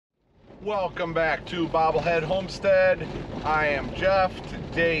Welcome back to Bobblehead Homestead. I am Jeff.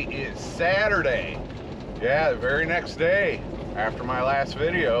 Today is Saturday. Yeah, the very next day after my last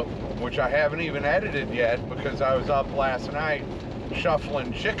video, which I haven't even edited yet because I was up last night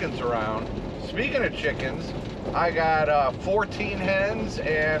shuffling chickens around. Speaking of chickens, I got 14 hens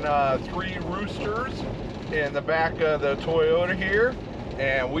and 3 roosters in the back of the Toyota here,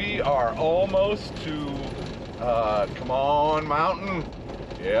 and we are almost to come on, Mountain.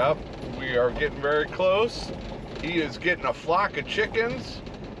 Yep, we are getting very close. He is getting a flock of chickens,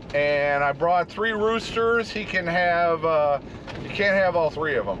 and I brought 3 roosters. He can have you can't have all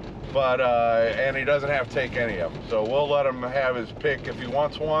 3 of them, but and he doesn't have to take any of them, so we'll let him have his pick if he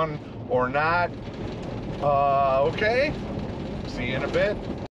wants one or not. Okay, see you in a bit.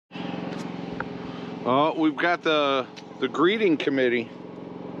 Oh, we've got the greeting committee.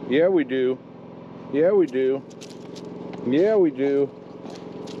 Yeah, we do. Yeah, we do. Yeah, we do.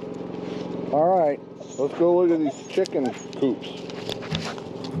 All right, let's go look at these chicken coops.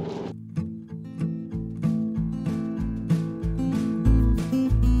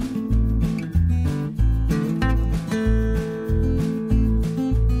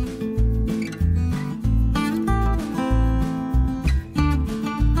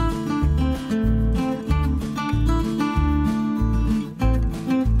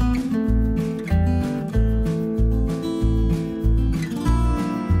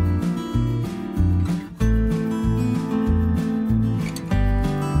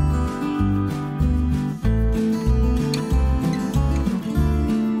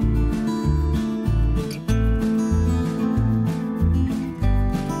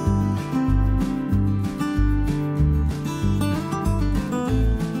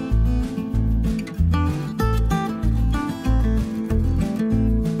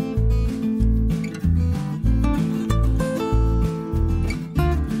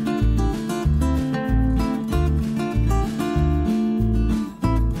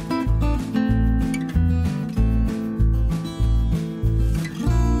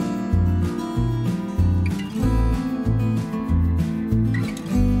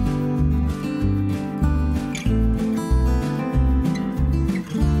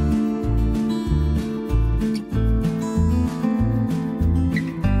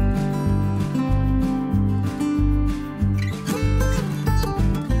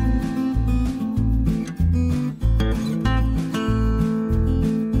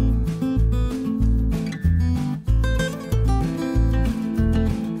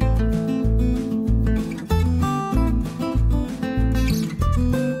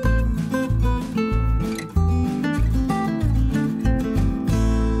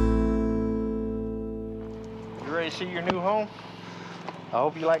 See your new home? I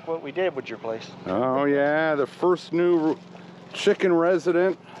hope you like what we did with your place. Oh yeah, the first new chicken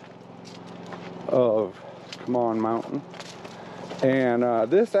resident of Come On Mountain. And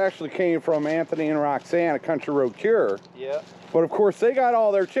this actually came from Anthony and Roxanne at Country Road Cure. Yeah. But of course they got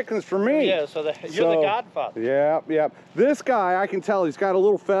all their chickens from me. Yeah, so you're the godfather. Yeah, yeah. This guy, I can tell he's got a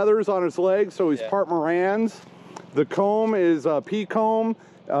little feathers on his legs, so he's part Moran's. The comb is pea comb,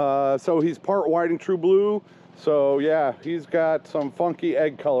 so he's part white and true blue. So yeah, he's got some funky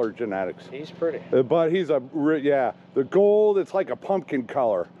egg color genetics. He's pretty. But he's the gold, it's like a pumpkin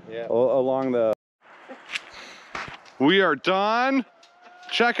color. Yeah. Along the. We are done.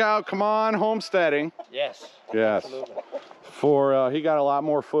 Check out Come On Homesteading. Yes. Yes. Absolutely. For he got a lot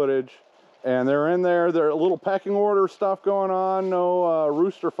more footage, and they're in there. They're a little pecking order stuff going on. No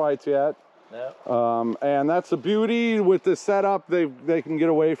rooster fights yet. No. And that's the beauty with this setup. They can get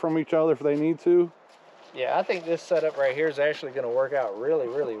away from each other if they need to. Yeah, I think this setup right here is actually going to work out really,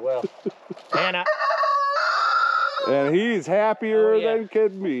 really well. And he's happier than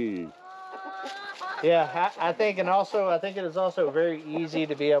can be. Yeah, I think, and also I think it is also very easy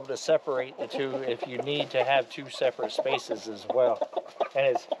to be able to separate the two if you need to have 2 separate spaces as well. And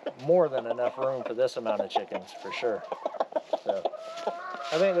it's more than enough room for this amount of chickens for sure. So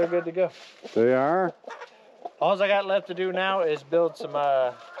I think they're good to go. They are. All I got left to do now is build some.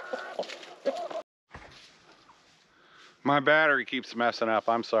 My battery keeps messing up.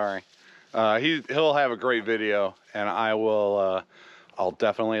 I'm sorry. He'll have a great video, and I'll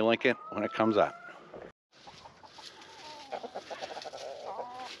definitely link it when it comes out.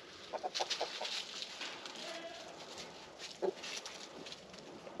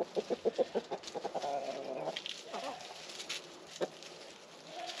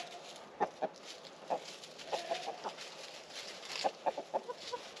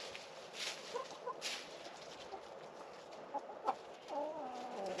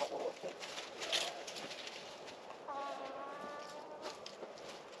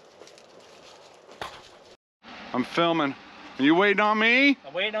 I'm filming. Are you waiting on me?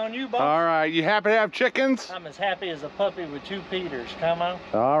 I'm waiting on you, boss. All right. You happy to have chickens? I'm as happy as a puppy with 2 Peters. Come on.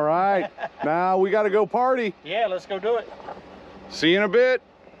 All right. Now we got to go party. Yeah, let's go do it. See you in a bit.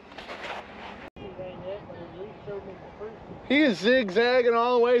 He is zigzagging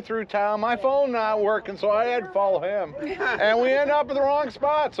all the way through town. My phone not working, so I had to follow him. And we end up in the wrong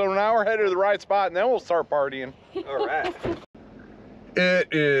spot. So now we're headed to the right spot, and then we'll start partying. All right. It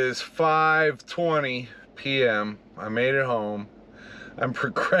is 5:20 p.m. I made it home. I'm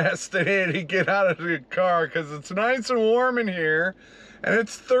procrastinating to get out of the car because it's nice and warm in here, and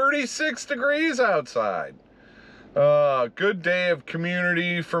it's 36 degrees outside. Good day of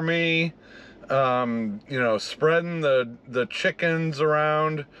community for me. You know, spreading the chickens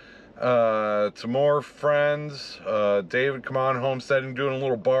around to more friends. David, come on, homesteading, doing a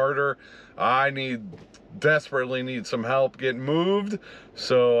little barter. I desperately need some help getting moved.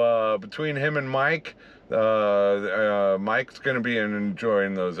 So between him and Mike, Mike's gonna be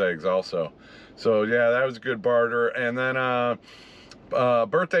enjoying those eggs also. So yeah, that was a good barter. And then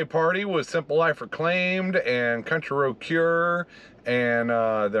birthday party was Simple Life Reclaimed and Country Road Cure and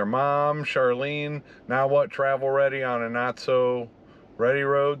their mom, Charlene, now what, travel ready on a not so ready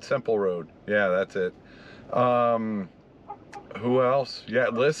road, Simple Road. Yeah, that's it. Who else? Yeah,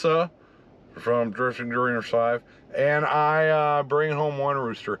 Lissa from Drifting Dreamers 5. And I bring home 1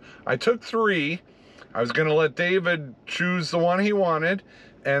 rooster. I took 3. I was gonna let David choose the one he wanted.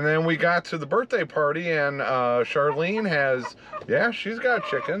 And then we got to the birthday party, and Charlene has, yeah, she's got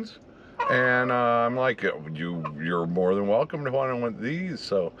chickens. And I'm like, you're more than welcome to one of these.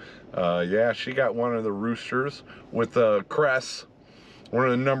 So, yeah, she got one of the roosters with the crest, one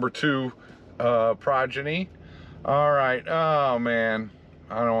of the number 2 progeny. All right, oh man,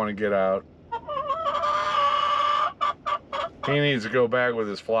 I don't want to get out. He needs to go back with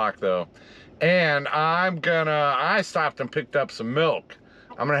his flock though. And I stopped and picked up some milk.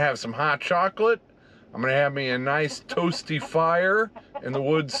 I'm gonna have some hot chocolate. I'm gonna have me a nice toasty fire in the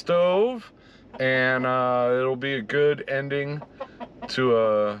wood stove, and it'll be a good ending to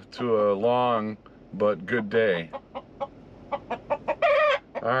a long but good day.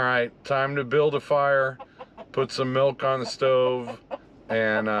 All right, time to build a fire, put some milk on the stove,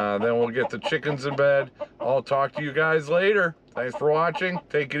 and then we'll get the chickens in bed. I'll talk to you guys later. Thanks for watching.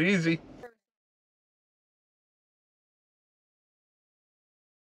 Take it easy.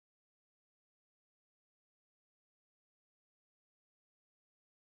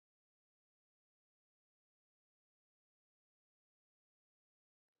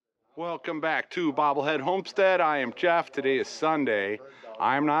 Welcome back to Bobblehead Homestead. I am Jeff. Today is Sunday.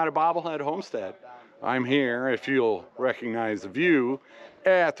 I'm not at Bobblehead Homestead. I'm here, if you'll recognize the view,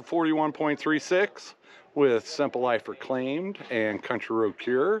 at the 41.36 with Simple Life Reclaimed and Country Road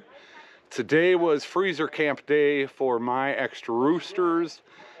Cure. Today was freezer camp day for my extra roosters,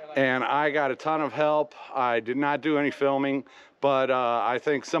 and I got a ton of help. I did not do any filming, but I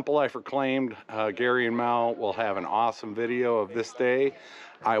think Simple Life Reclaimed, Gary and Mel will have an awesome video of this day.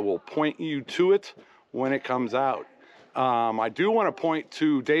 I will point you to it when it comes out. I do want to point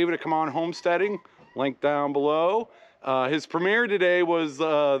to David at Come On Homesteading, link down below. His premiere today was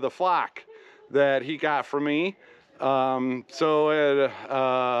the flock that he got from me. Yeah,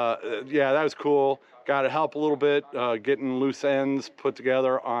 that was cool. Got to help a little bit getting loose ends put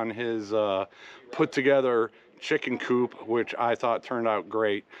together on his put together chicken coop, which I thought turned out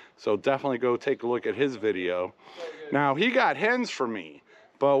great. So definitely go take a look at his video. Now, he got hens from me.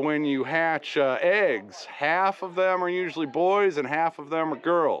 But when you hatch eggs, half of them are usually boys and half of them are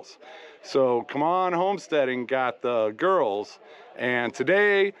girls. So Come On Homesteading got the girls, and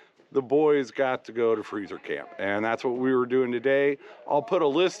today the boys got to go to freezer camp. And that's what we were doing today. I'll put a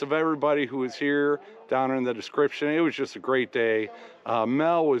list of everybody who was here down in the description. It was just a great day.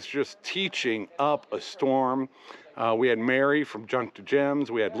 Mel was just teaching up a storm. We had Mary from Junk to Gems.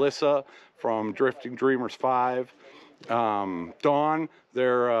 We had Lissa from Drifting Dreamers 5. Dawn,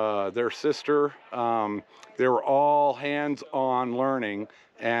 their sister, they were all hands-on learning,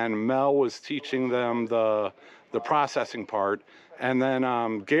 and Mel was teaching them the processing part. And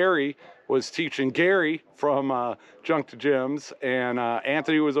then Gary was teaching Gary from Junk to Gems, and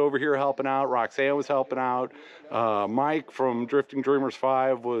Anthony was over here helping out, Roxanne was helping out, Mike from Drifting Dreamers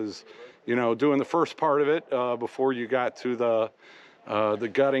 5 was, you know, doing the first part of it before you got to the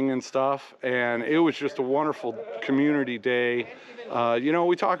gutting and stuff. And it was just a wonderful community day. You know,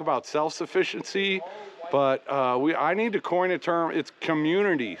 we talk about self-sufficiency, but I need to coin a term. It's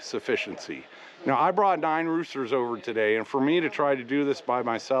community sufficiency. Now, I brought 9 roosters over today, and for me to try to do this by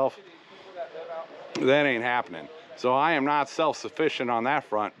myself, that ain't happening. So I am not self-sufficient on that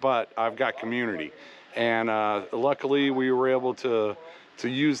front, but I've got community. And luckily we were able to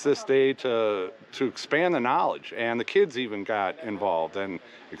use this day to expand the knowledge, and the kids even got involved and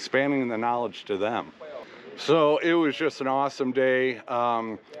expanding the knowledge to them. So it was just an awesome day.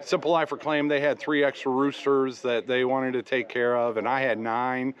 Simple Life Reclaimed, they had 3 extra roosters that they wanted to take care of, and I had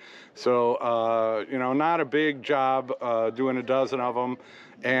 9. So, you know, not a big job doing a dozen of them.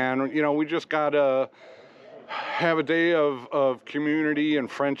 And, you know, we just got to have a day of community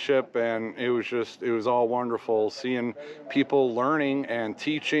and friendship, and it was all wonderful seeing people learning and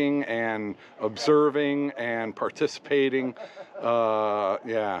teaching and observing and participating.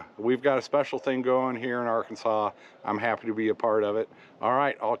 Yeah, we've got a special thing going here in Arkansas. I'm happy to be a part of it. All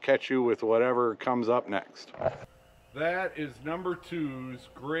right, I'll catch you with whatever comes up next. That is number 2's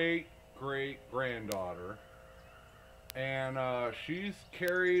great-great-granddaughter, and she's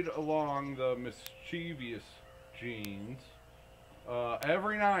carried along the mischievous genes.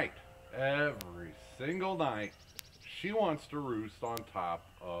 Every night, every single night, she wants to roost on top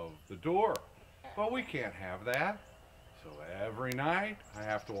of the door, but we can't have that. So every night I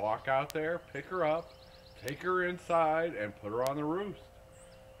have to walk out there, pick her up, take her inside, and put her on the roost.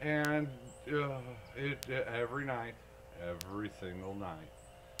 And every night, every single night.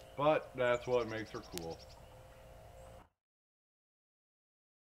 But that's what makes her cool.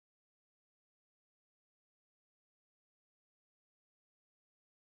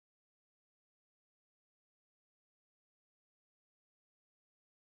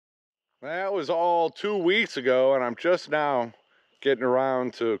 That was all 2 weeks ago, and I'm just now getting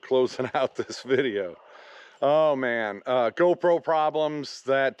around to closing out this video. Oh man, GoPro problems.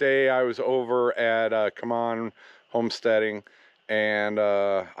 That day I was over at Come On Homesteading, and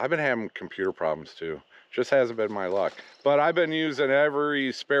I've been having computer problems too. Just hasn't been my luck. But I've been using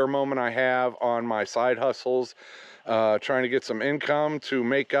every spare moment I have on my side hustles, trying to get some income to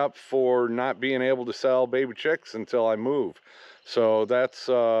make up for not being able to sell baby chicks until I move. So that's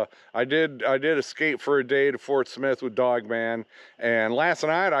I did escape for a day to Fort Smith with Dogman, and last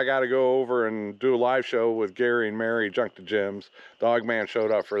night I got to go over and do a live show with Gary and Mary Junk to Jim's. Dogman showed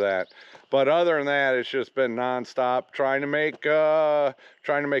up for that. But other than that, it's just been nonstop trying to make a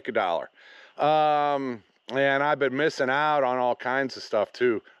dollar. And I've been missing out on all kinds of stuff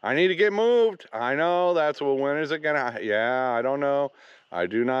too. I need to get moved. I know, that's what, when is it gonna, yeah, I don't know. I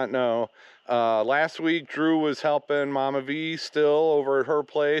do not know. Last week, Drew was helping Mama V still over at her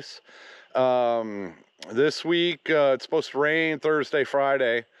place. This week, it's supposed to rain Thursday,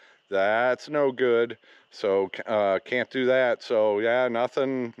 Friday. That's no good. So, can't do that. So, yeah,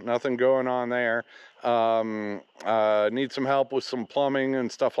 nothing going on there. Need some help with some plumbing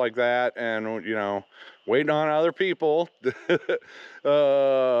and stuff like that. And, you know, waiting on other people.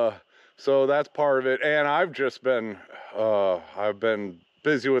 So that's part of it. And I've just been, I've been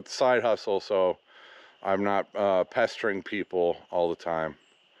busy with the side hustle, so I'm not pestering people all the time.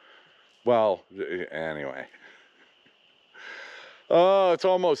 Well, anyway. Oh, it's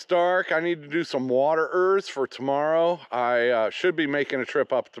almost dark. I need to do some water earths for tomorrow. I should be making a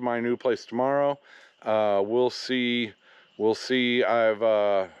trip up to my new place tomorrow. We'll see. We'll see.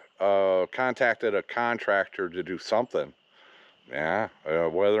 I've contacted a contractor to do something. Yeah,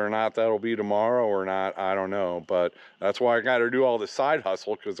 whether or not that'll be tomorrow or not, I don't know. But that's why I got to do all this side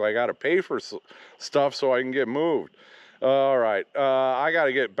hustle, because I got to pay for stuff so I can get moved. All right, I got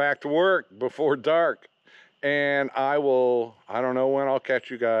to get back to work before dark. And I don't know when I'll catch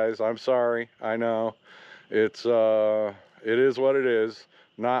you guys. I'm sorry. I know. It is what it is.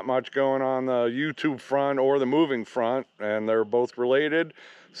 Not much going on the YouTube front or the moving front, and they're both related.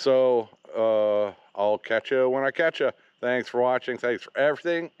 So I'll catch you when I catch you. Thanks for watching. Thanks for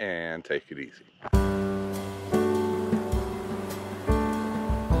everything, and take it easy.